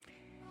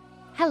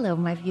Hello,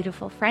 my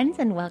beautiful friends,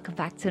 and welcome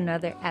back to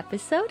another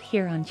episode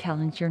here on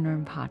Challenge Your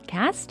Norm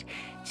podcast.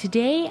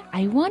 Today,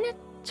 I want to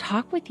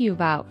talk with you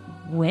about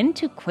when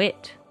to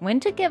quit, when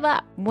to give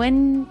up,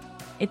 when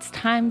it's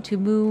time to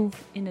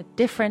move in a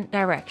different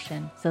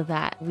direction so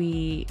that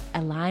we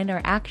align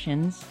our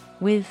actions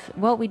with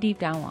what we deep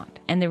down want.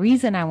 And the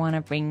reason I want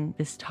to bring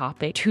this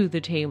topic to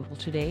the table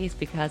today is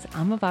because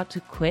I'm about to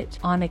quit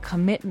on a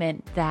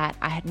commitment that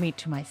I had made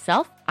to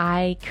myself.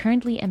 I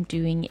currently am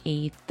doing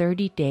a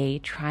 30-day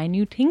try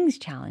new things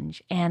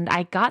challenge. And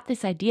I got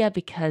this idea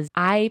because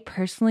I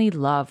personally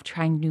love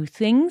trying new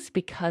things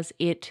because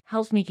it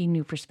helps me gain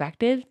new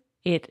perspective.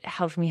 It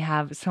helps me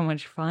have so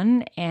much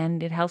fun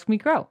and it helps me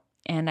grow.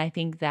 And I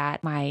think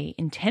that my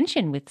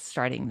intention with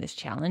starting this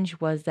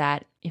challenge was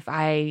that if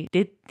I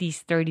did these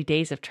 30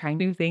 days of trying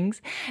new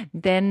things,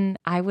 then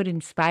I would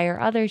inspire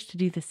others to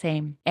do the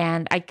same.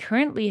 And I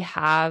currently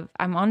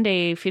I'm on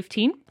day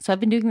 15. So I've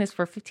been doing this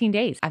for 15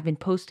 days. I've been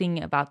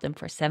posting about them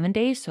for 7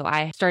 days. So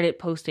I started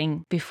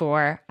posting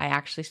before I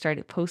actually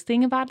started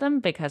posting about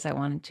them because I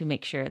wanted to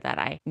make sure that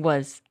I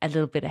was a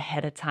little bit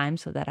ahead of time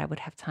so that I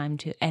would have time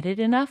to edit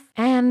enough.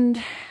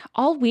 And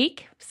all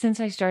week since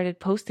I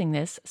started posting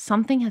this,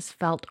 something has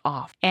felt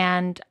off.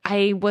 And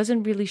I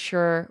wasn't really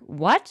sure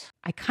what.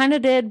 I kind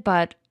of did,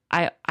 but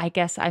I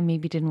guess I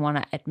maybe didn't want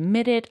to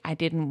admit it. I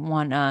didn't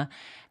want to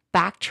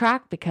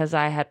backtrack because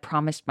I had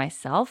promised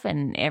myself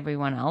and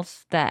everyone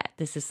else that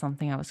this is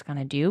something I was going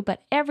to do.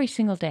 But every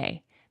single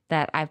day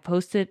that I've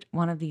posted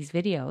one of these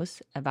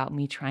videos about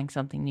me trying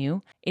something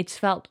new, it's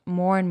felt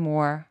more and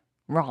more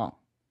wrong.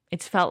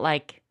 It's felt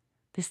like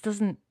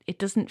it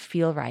doesn't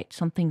feel right.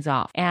 Something's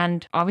off.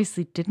 And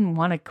obviously didn't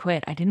want to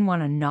quit. I didn't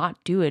want to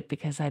not do it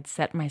because I'd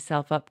set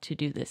myself up to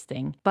do this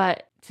thing.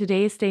 But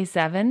today is day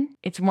 7.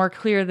 It's more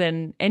clear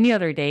than any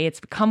other day. It's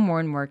become more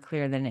and more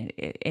clear than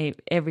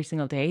every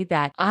single day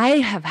that I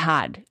have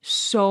had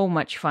so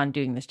much fun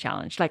doing this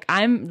challenge. Like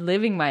I'm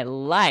living my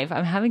life.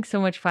 I'm having so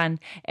much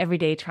fun every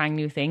day trying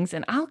new things.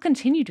 And I'll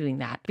continue doing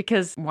that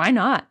because why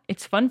not?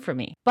 It's fun for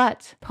me.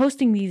 But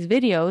posting these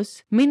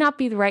videos may not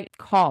be the right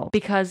call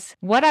because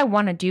what I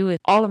want to do with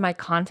all of my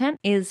content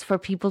is for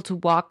people to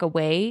walk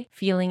away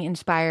feeling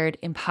inspired,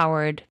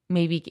 empowered,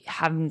 maybe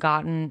having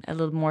gotten a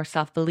little more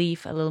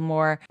self-belief, a little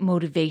more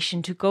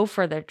motivation to go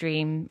for their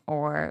dream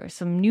or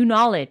some new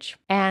knowledge.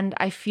 And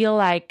I feel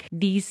like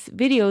these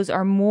videos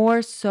are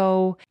more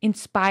so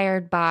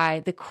inspired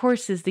by the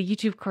courses, the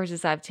YouTube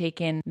courses I've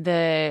taken,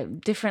 the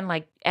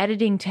different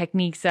editing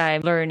techniques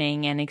I'm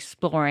learning and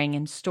exploring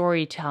and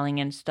storytelling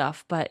and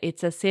stuff. But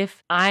it's as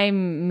if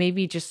I'm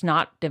maybe just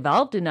not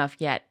developed enough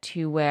yet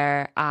to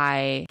where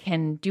I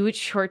can do it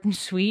short and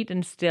sweet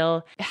and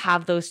still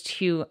have those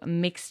two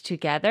mixed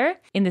together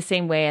in the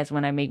same way as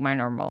when I make my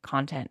normal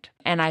content.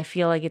 And I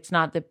feel like it's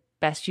not the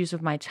best use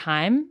of my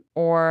time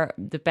or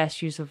the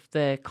best use of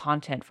the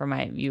content for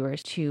my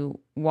viewers to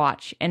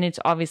watch. And it's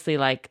obviously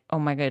like, oh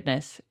my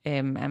goodness,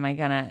 am I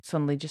gonna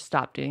suddenly just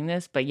stop doing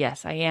this? But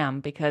yes, I am,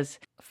 because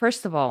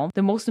first of all,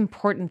 the most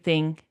important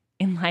thing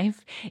in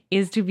life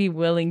is to be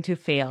willing to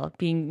fail,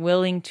 being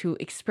willing to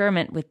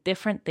experiment with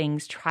different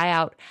things, try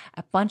out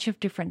a bunch of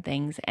different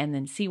things, and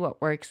then see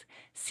what works,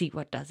 see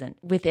what doesn't.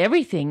 With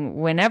everything,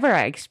 whenever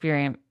I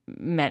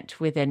experiment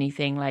with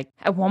anything, like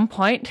at one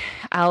point,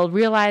 I'll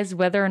realize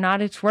whether or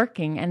not it's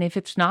working. And if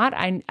it's not,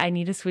 I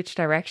need to switch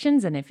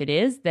directions. And if it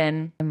is,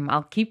 then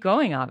I'll keep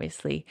going,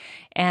 obviously.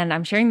 And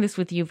I'm sharing this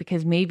with you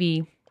because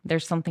maybe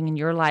there's something in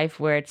your life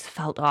where it's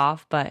felt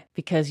off, but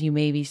because you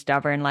may be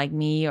stubborn like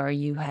me, or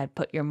you had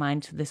put your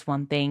mind to this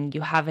one thing,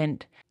 you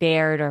haven't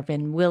dared or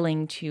been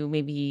willing to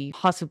maybe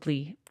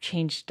possibly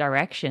change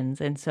directions.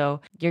 And so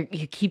you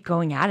keep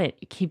going at it.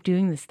 You keep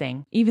doing this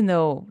thing, even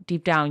though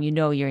deep down,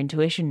 your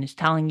intuition is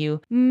telling you,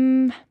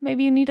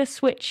 maybe you need a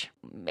switch.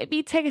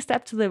 Maybe take a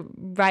step to the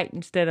right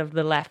instead of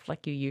the left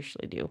like you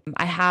usually do.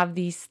 I have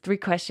these 3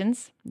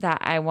 questions that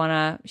I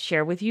want to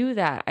share with you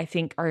that I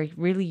think are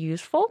really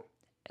useful,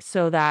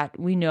 so that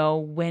we know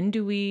when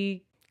do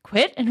we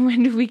quit and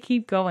when do we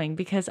keep going.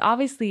 Because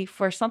obviously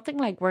for something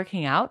like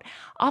working out,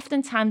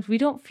 oftentimes we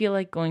don't feel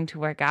like going to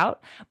work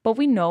out, but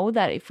we know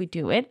that if we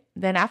do it,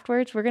 then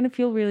afterwards we're going to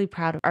feel really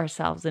proud of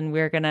ourselves and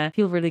we're going to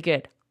feel really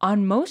good.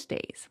 On most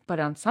days, but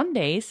on some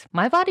days,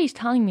 my body's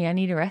telling me I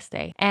need a rest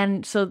day.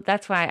 And so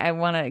that's why I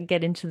want to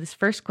get into this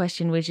first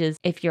question, which is,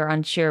 if you're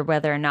unsure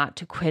whether or not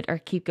to quit or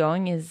keep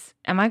going,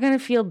 am I going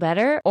to feel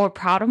better or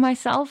proud of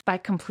myself by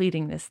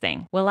completing this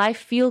thing? Will I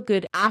feel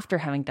good after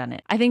having done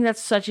it? I think that's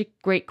such a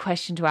great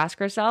question to ask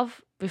ourselves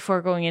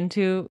before going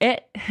into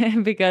it,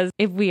 because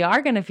if we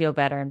are going to feel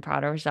better and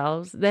proud of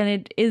ourselves, then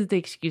it is the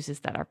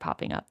excuses that are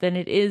popping up. Then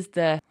it is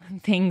the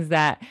things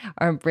that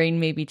our brain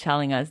may be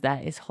telling us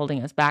that is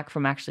holding us back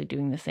from actually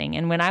doing the thing.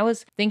 And when I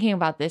was thinking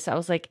about this, I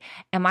was like,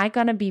 am I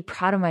going to be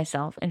proud of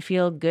myself and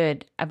feel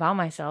good about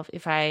myself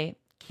if I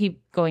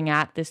keep going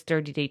at this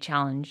 30-day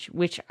challenge,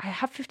 which I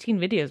have 15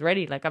 videos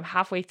ready. Like I'm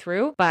halfway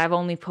through, but I've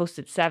only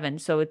posted 7.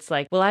 So it's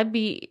like, will I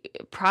be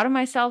proud of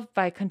myself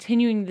by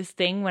continuing this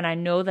thing when I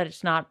know that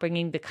it's not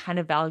bringing the kind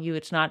of value,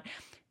 it's not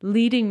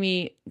leading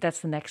me,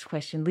 that's the next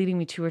question, leading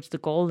me towards the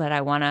goal that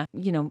I want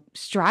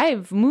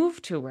to,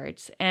 move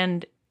towards?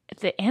 And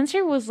the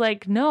answer was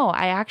like, no,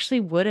 I actually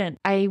wouldn't.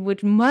 I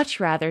would much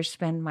rather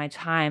spend my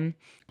time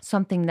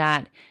something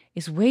that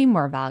is way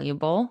more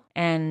valuable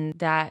and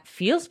that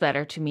feels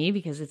better to me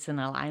because it's in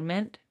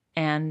alignment.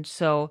 And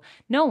so,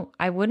 no,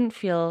 I wouldn't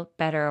feel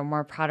better or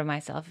more proud of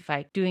myself if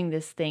I doing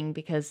this thing,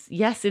 because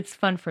yes, it's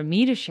fun for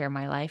me to share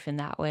my life in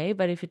that way.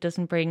 But if it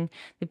doesn't bring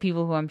the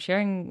people who I'm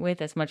sharing with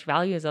as much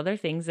value as other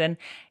things, then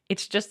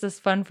it's just as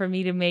fun for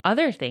me to make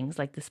other things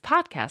like this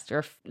podcast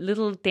or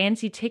little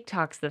dancy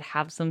TikToks that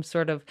have some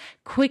sort of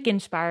quick,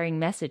 inspiring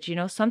message.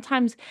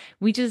 Sometimes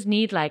we just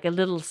need like a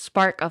little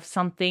spark of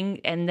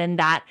something, and then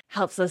that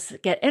helps us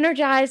get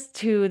energized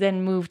to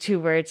then move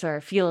towards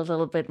or feel a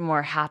little bit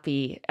more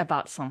happy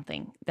about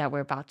something that we're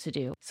about to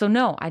do. So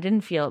no, I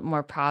didn't feel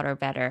more proud or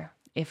better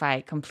if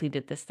I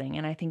completed this thing.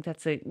 And I think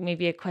that's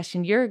maybe a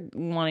question you're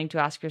wanting to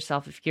ask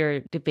yourself if you're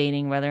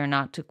debating whether or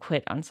not to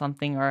quit on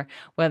something, or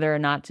whether or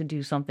not to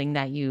do something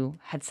that you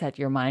had set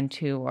your mind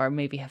to, or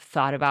maybe have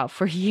thought about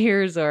for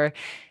years, or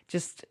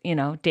just,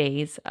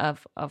 days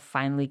of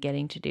finally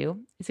getting to do.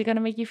 Is it going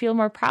to make you feel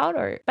more proud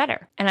or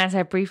better? And as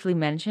I briefly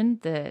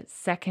mentioned, the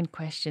second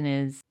question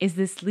is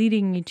this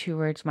leading me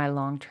towards my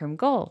long-term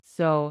goal?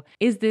 So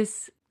is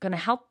this going to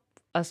help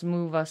us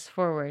move us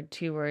forward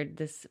toward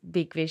this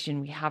big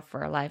vision we have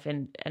for our life?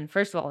 And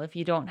first of all, if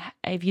you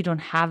don't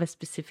have a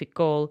specific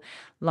goal,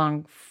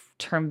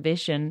 long-term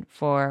vision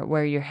for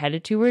where you're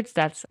headed towards,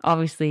 that's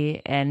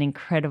obviously an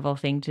incredible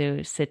thing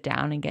to sit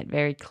down and get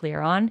very clear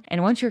on.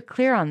 And once you're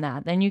clear on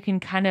that, then you can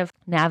kind of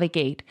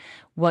navigate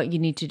what you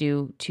need to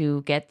do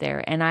to get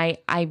there. And I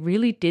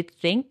really did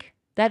think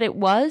that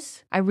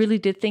I really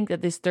did think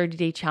that this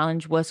 30-day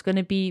challenge was going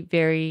to be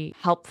very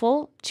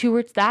helpful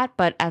towards that.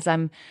 But as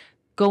I'm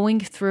going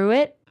through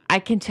it, I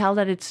can tell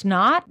that it's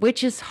not,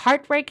 which is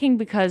heartbreaking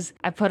because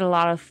I put a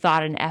lot of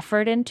thought and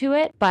effort into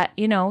it. But,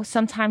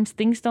 sometimes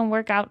things don't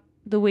work out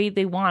the way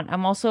they want.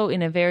 I'm also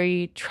in a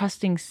very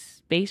trusting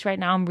space right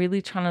now. I'm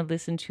really trying to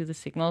listen to the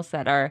signals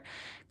that are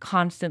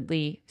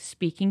constantly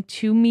speaking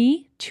to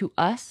me, to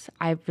us.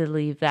 I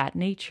believe that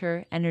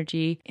nature,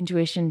 energy,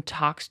 intuition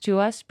talks to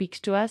us,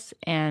 speaks to us,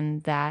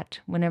 and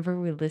that whenever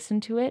we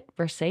listen to it,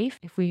 we're safe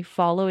if we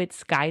follow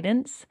its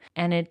guidance.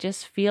 And it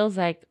just feels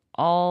like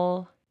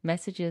all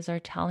messages are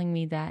telling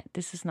me that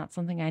this is not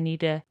something I need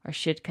to or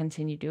should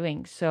continue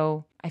doing.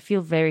 So I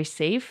feel very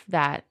safe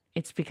that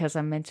it's because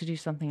I'm meant to do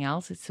something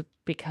else. It's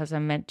because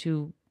I'm meant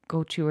to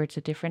go towards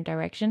a different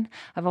direction.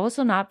 I've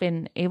also not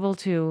been able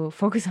to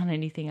focus on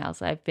anything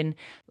else. I've been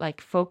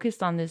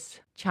focused on this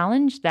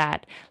challenge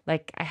that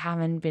I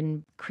haven't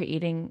been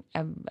creating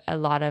a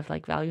lot of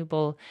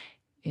valuable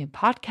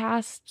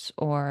podcasts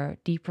or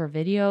deeper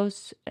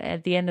videos.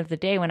 At the end of the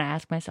day, when I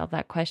asked myself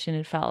that question,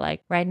 it felt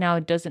like right now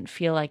it doesn't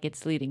feel like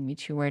it's leading me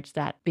towards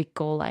that big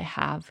goal I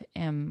have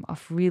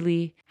of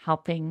really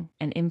helping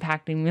and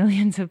impacting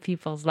millions of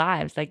people's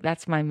lives.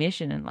 That's my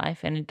mission in life,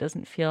 and it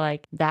doesn't feel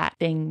like that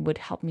thing would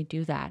help me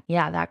do that.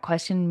 Yeah, that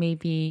question may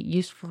be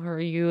useful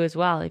for you as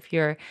well if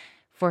you're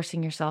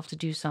forcing yourself to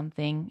do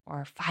something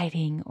or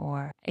fighting,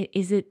 or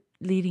is it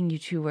leading you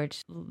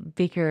towards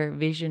bigger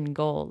vision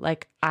goal?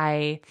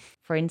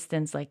 For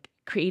instance,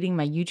 creating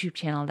my YouTube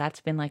channel, that's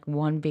been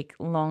one big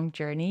long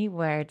journey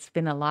where it's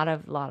been a lot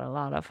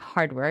of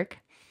hard work.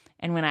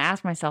 And when I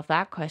asked myself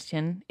that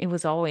question, it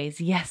was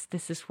always, yes,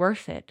 this is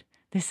worth it.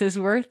 This is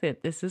worth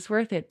it. This is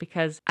worth it,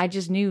 because I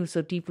just knew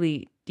so deep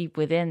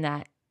within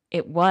that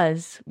it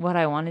was what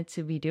I wanted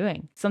to be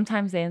doing.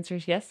 Sometimes the answer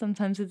is yes,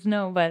 sometimes it's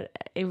no, but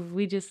if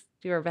we just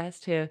do our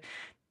best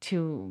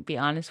to be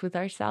honest with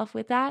ourselves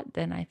with that,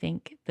 then I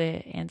think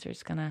the answer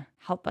is going to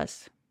help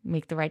us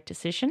make the right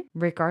decision,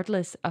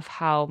 regardless of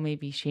how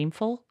maybe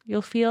shameful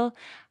you'll feel,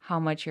 how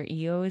much your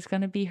ego is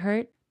going to be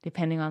hurt,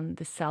 depending on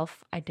the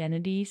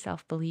self-identity,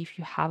 self-belief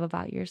you have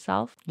about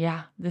yourself.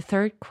 Yeah, the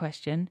third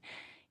question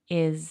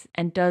is,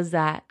 and does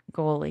that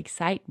goal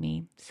excite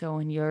me? So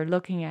when you're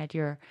looking at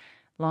your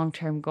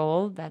long-term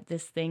goal that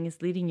this thing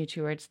is leading you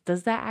towards,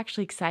 does that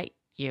actually excite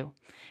you?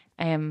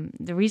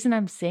 The reason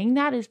I'm saying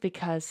that is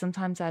because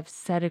sometimes I've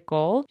set a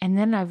goal and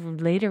then I've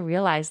later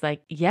realized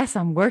yes,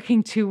 I'm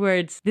working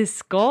towards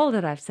this goal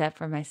that I've set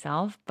for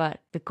myself,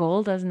 but the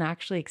goal doesn't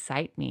actually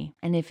excite me.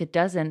 And if it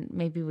doesn't,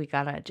 maybe we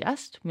got to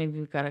adjust. Maybe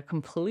we got to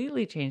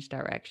completely change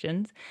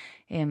directions.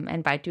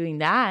 And by doing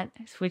that,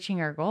 switching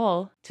our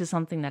goal to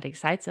something that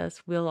excites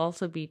us, we'll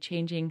also be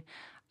changing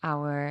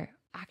our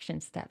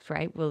action steps,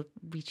 right? We'll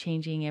be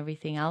changing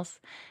everything else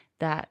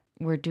that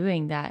we're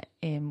doing that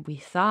we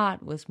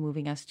thought was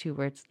moving us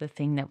towards the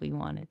thing that we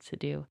wanted to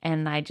do.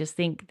 And I just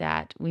think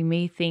that we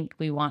may think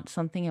we want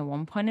something at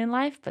one point in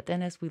life, but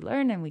then as we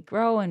learn and we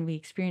grow and we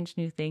experience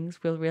new things,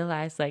 we'll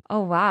realize oh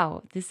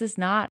wow, this is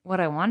not what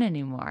I want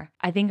anymore.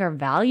 I think our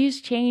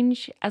values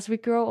change as we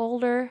grow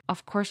older.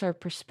 Of course, our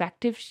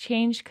perspectives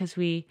change because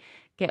we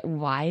get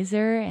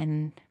wiser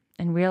and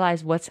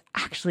realize what's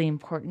actually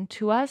important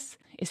to us,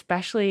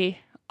 especially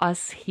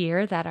us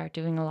here that are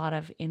doing a lot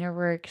of inner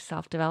work,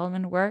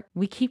 self-development work,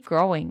 we keep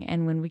growing.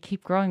 And when we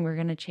keep growing, we're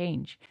going to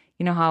change.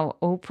 You know how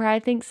Oprah, I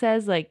think,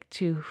 says, like,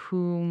 to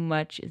whom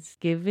much is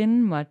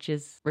given, much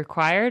is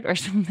required, or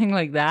something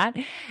like that.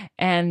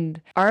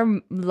 And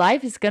our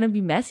life is going to be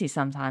messy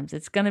sometimes.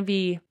 It's going to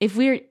be, if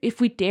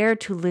we dare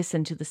to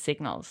listen to the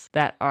signals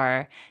that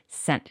are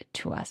sent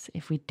to us,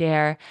 if we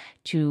dare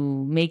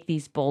to make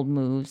these bold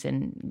moves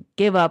and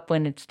give up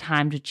when it's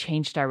time to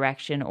change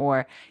direction,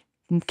 or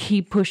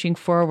keep pushing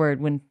forward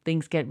when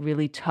things get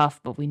really tough,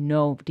 but we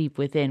know deep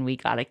within we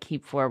got to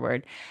keep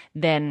forward,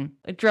 then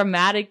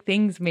dramatic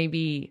things may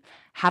be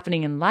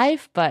happening in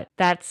life, but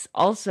that's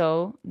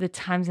also the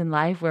times in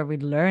life where we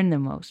learn the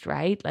most,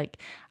 right? Like,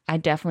 I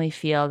definitely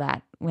feel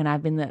that when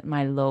I've been at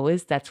my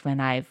lowest, that's when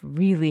I've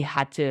really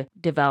had to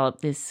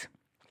develop this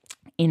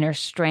inner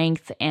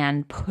strength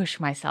and push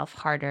myself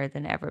harder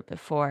than ever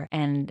before.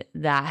 And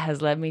that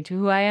has led me to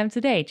who I am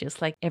today,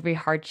 just like every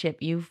hardship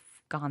you've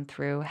gone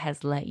through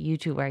has led you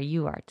to where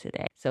you are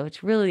today. So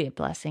it's really a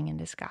blessing in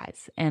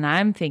disguise. And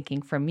I'm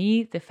thinking, for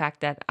me, the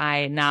fact that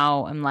I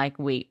now am like,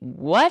 wait,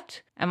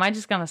 what? Am I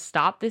just going to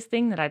stop this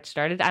thing that I'd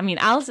started? I mean,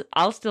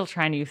 I'll still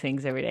try new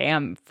things every day.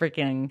 I'm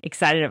freaking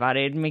excited about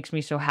it. It makes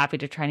me so happy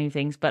to try new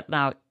things. But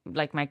now,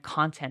 like, my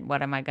content,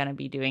 what am I going to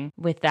be doing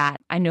with that?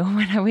 I know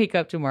when I wake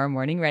up tomorrow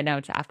morning, right now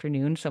it's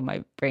afternoon, so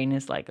my brain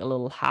is like a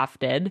little half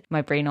dead.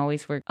 My brain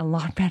always works a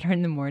lot better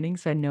in the morning.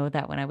 So I know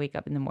that when I wake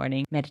up in the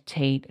morning,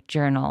 meditate,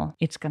 journal,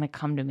 it's going to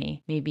come to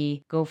me.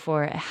 Maybe go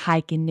for a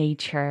hike in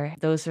nature.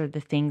 Those are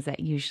the things that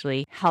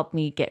usually help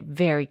me get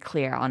very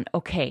clear on,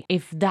 okay,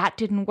 if that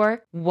didn't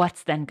work,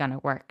 what's then gonna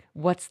work?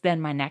 What's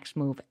then my next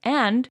move?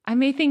 And I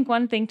may think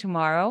one thing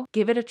tomorrow,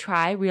 give it a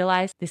try,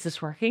 realize this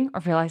is working, or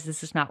realize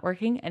this is not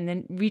working, and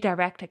then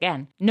redirect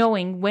again,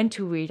 knowing when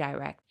to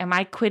redirect. Am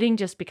I quitting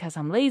just because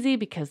I'm lazy,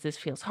 because this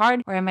feels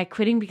hard, or am I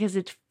quitting because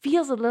it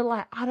feels a little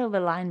out of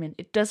alignment?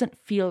 It doesn't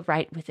feel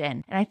right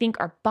within. And I think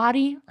our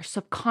body, our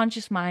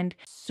subconscious mind,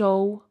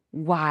 so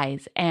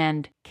wise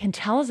and can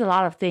tell us a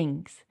lot of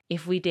things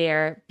if we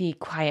dare be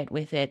quiet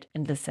with it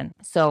and listen.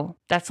 So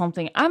that's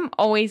something I'm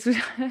always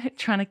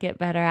trying to get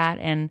better at,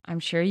 and I'm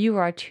sure you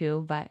are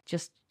too, but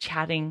just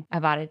chatting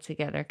about it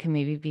together can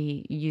maybe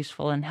be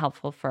useful and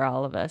helpful for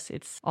all of us.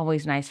 It's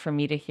always nice for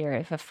me to hear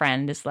if a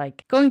friend is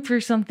like going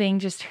through something,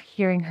 just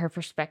hearing her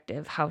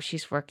perspective, how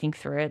she's working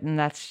through it. And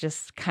that's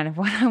just kind of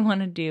what I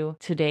want to do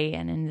today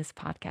and in this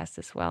podcast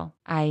as well.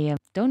 I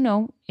don't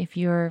know if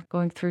you're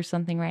going through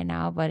something right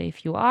now, but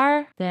if you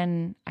are,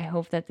 then I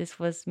hope that this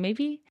was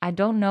maybe, I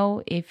don't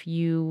know if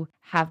you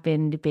have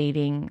been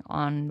debating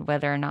on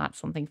whether or not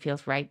something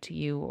feels right to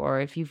you,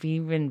 or if you've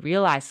even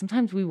realized,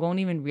 sometimes we won't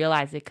even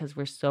realize it because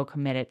we're so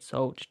committed,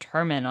 so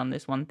determined on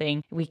this one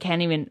thing. We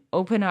can't even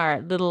open our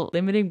little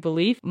limiting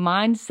belief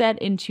mindset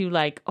into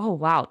like, oh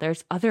wow,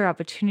 there's other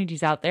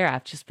opportunities out there.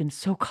 I've just been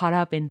so caught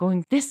up in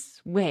going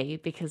this way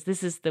because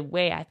this is the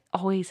way I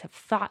always have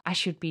thought I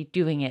should be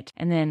doing it.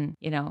 And then,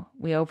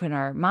 we open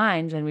our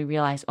minds and we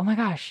realize, oh my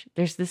gosh,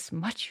 there's this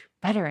much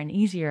better and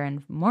easier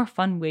and more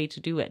fun way to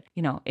do it.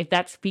 If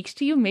that speaks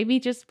to you, maybe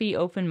just be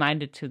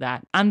open-minded to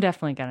that. I'm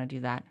definitely going to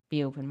do that.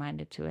 Be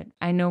open-minded to it.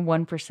 I know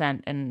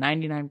 1% and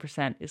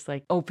 99% is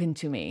like open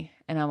to me.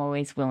 And I'm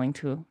always willing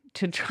to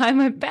try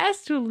my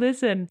best to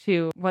listen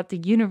to what the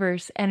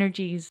universe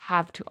energies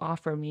have to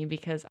offer me,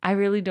 because I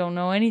really don't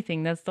know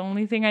anything. That's the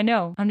only thing I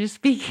know. I'm just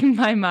speaking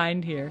my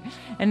mind here.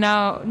 And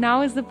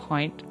now is the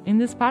point in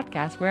this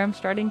podcast where I'm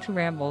starting to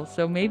ramble.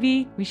 So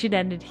maybe we should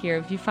end it here.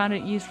 If you found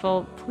it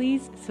useful,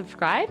 please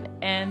subscribe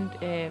and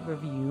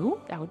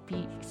review. That would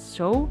be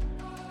so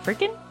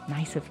freaking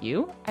nice of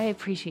you. I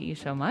appreciate you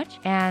so much.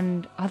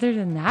 And other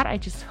than that, I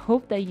just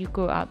hope that you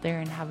go out there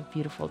and have a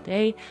beautiful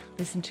day.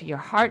 Listen to your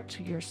heart,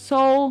 to your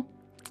soul.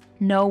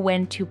 Know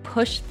when to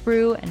push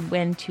through and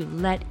when to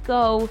let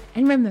go.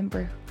 And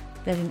remember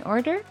that in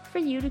order for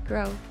you to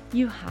grow,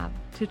 you have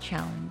to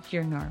challenge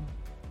your norm.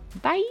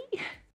 Bye.